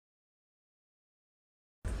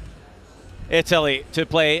Italy to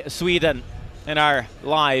play Sweden in our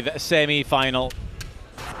live semi-final.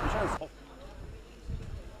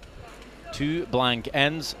 2 blank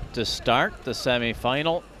ends to start the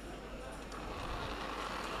semi-final.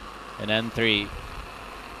 In N3,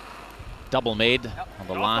 double made on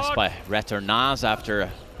the last by Returnaz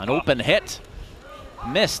after an open hit.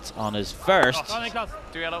 Missed on his first.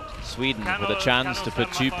 Sweden with a chance to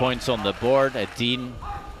put 2 points on the board. Edin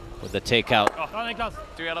with the takeout.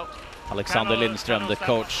 Alexander Lindström, the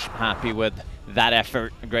coach, happy with that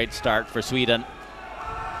effort. A great start for Sweden.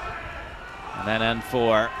 And then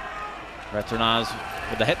N4, Returnaz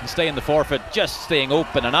with the hit and stay in the forfeit, just staying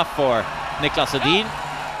open enough for Niklas Edin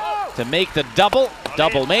to make the double.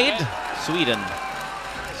 Double made. Sweden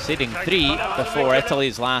sitting 3 before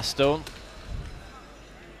Italy's last stone.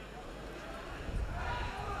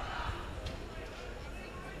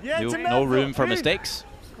 No room for mistakes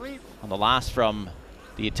on the last from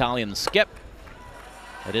the Italian skip.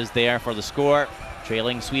 It is there for the score,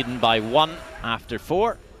 trailing Sweden by 1 after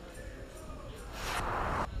 4.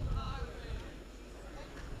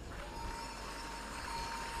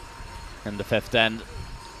 In the 5th end,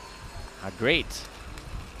 a great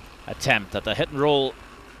attempt at the hit and roll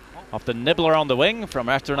of the nibbler on the wing from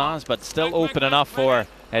Returnaz, but still open enough for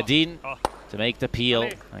Edin to make the peel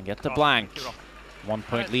and get the blank. 1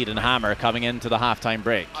 point lead in Hammer coming into the halftime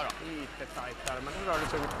break.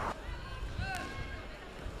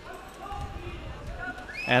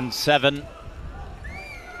 And 7.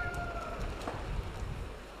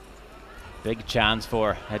 Big chance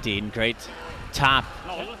for Edin. Great tap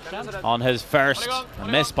on his first. A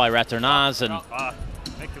miss by Returnaz, and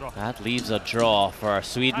that leaves a draw for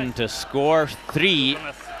Sweden to score 3,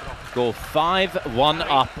 go 5-1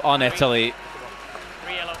 up on Italy.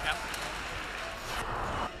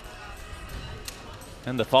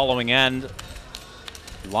 In the following end,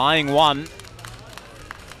 lying 1,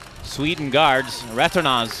 Sweden guards.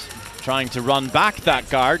 Returnaz trying to run back that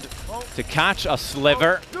guard to catch a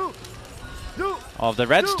sliver of the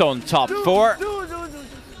Redstone top 4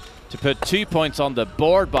 to put 2 points on the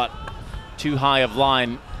board, but too high of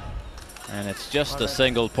line, and it's just a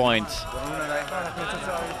single point.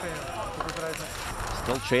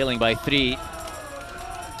 Still trailing by 3.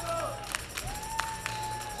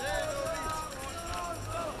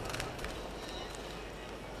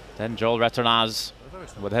 Then Joel Returnaz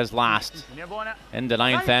with his last in the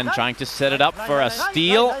 9th end, trying to set it up for a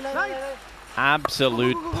steal.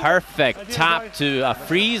 Absolute perfect tap to a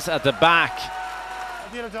freeze at the back.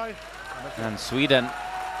 And Sweden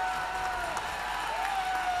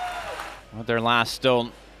with their last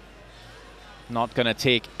stone, not going to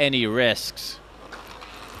take any risks.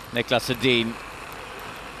 Niklas Edin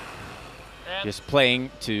just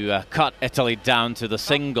playing to cut Italy down to the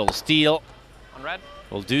single steal.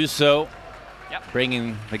 Will do so,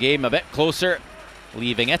 bringing the game a bit closer,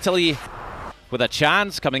 leaving Italy with a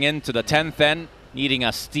chance coming into the 10th end, needing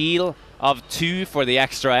a steal of 2 for the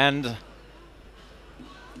extra end.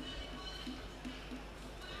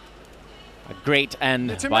 A great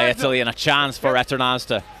end by Italy and a chance for Returnaz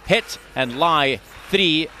to hit and lie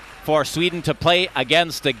 3 for Sweden to play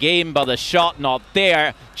against the game, but the shot not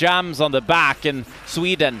there. Jams on the back, and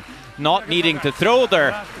Sweden not needing to throw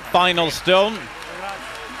their final stone,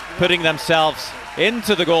 putting themselves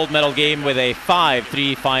into the gold medal game with a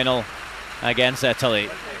 5-3 final against Italy.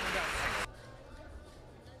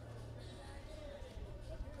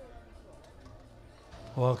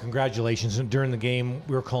 Well, congratulations. And during the game,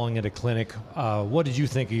 we were calling it a clinic. What did you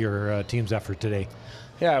think of your team's effort today?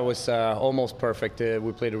 Yeah, it was almost perfect.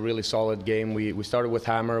 We played a really solid game. We started with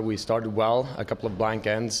Hammer. We started well. A couple of blank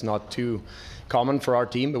ends, not too common for our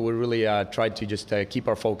team, but we really tried to just keep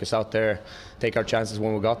our focus out there, take our chances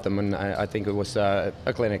when we got them, and I think it was a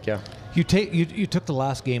clinic, yeah. You took the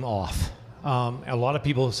last game off. A lot of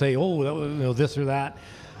people say, oh, that was, this or that.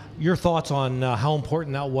 Your thoughts on how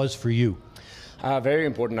important that was for you? Very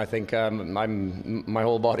important, I think. My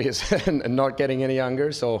whole body is not getting any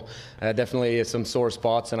younger, so definitely some sore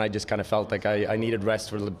spots, and I just kind of felt like I needed rest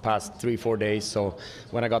for the past 3-4 days. So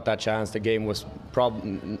when I got that chance, the game was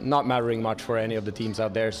not mattering much for any of the teams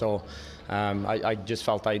out there, so I just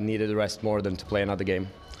felt I needed the rest more than to play another game.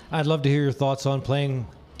 I'd love to hear your thoughts on playing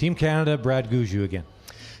Team Canada, Brad Gouju again.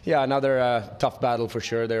 Yeah, another tough battle for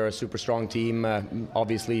sure. They're a super strong team,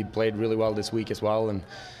 obviously played really well this week as well, and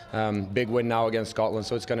big win now against Scotland,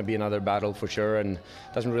 so it's going to be another battle for sure, and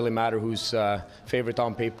it doesn't really matter who's favorite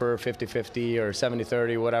on paper, 50-50 or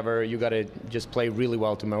 70-30, whatever. You got to just play really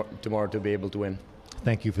well tomorrow to be able to win.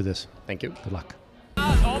 Thank you for this. Thank you. Good luck.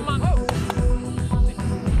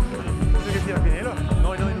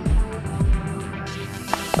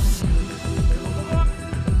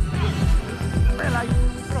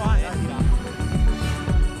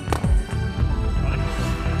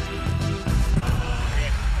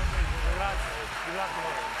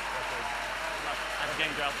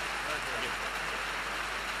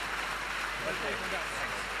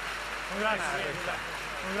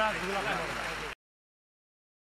 Congrats.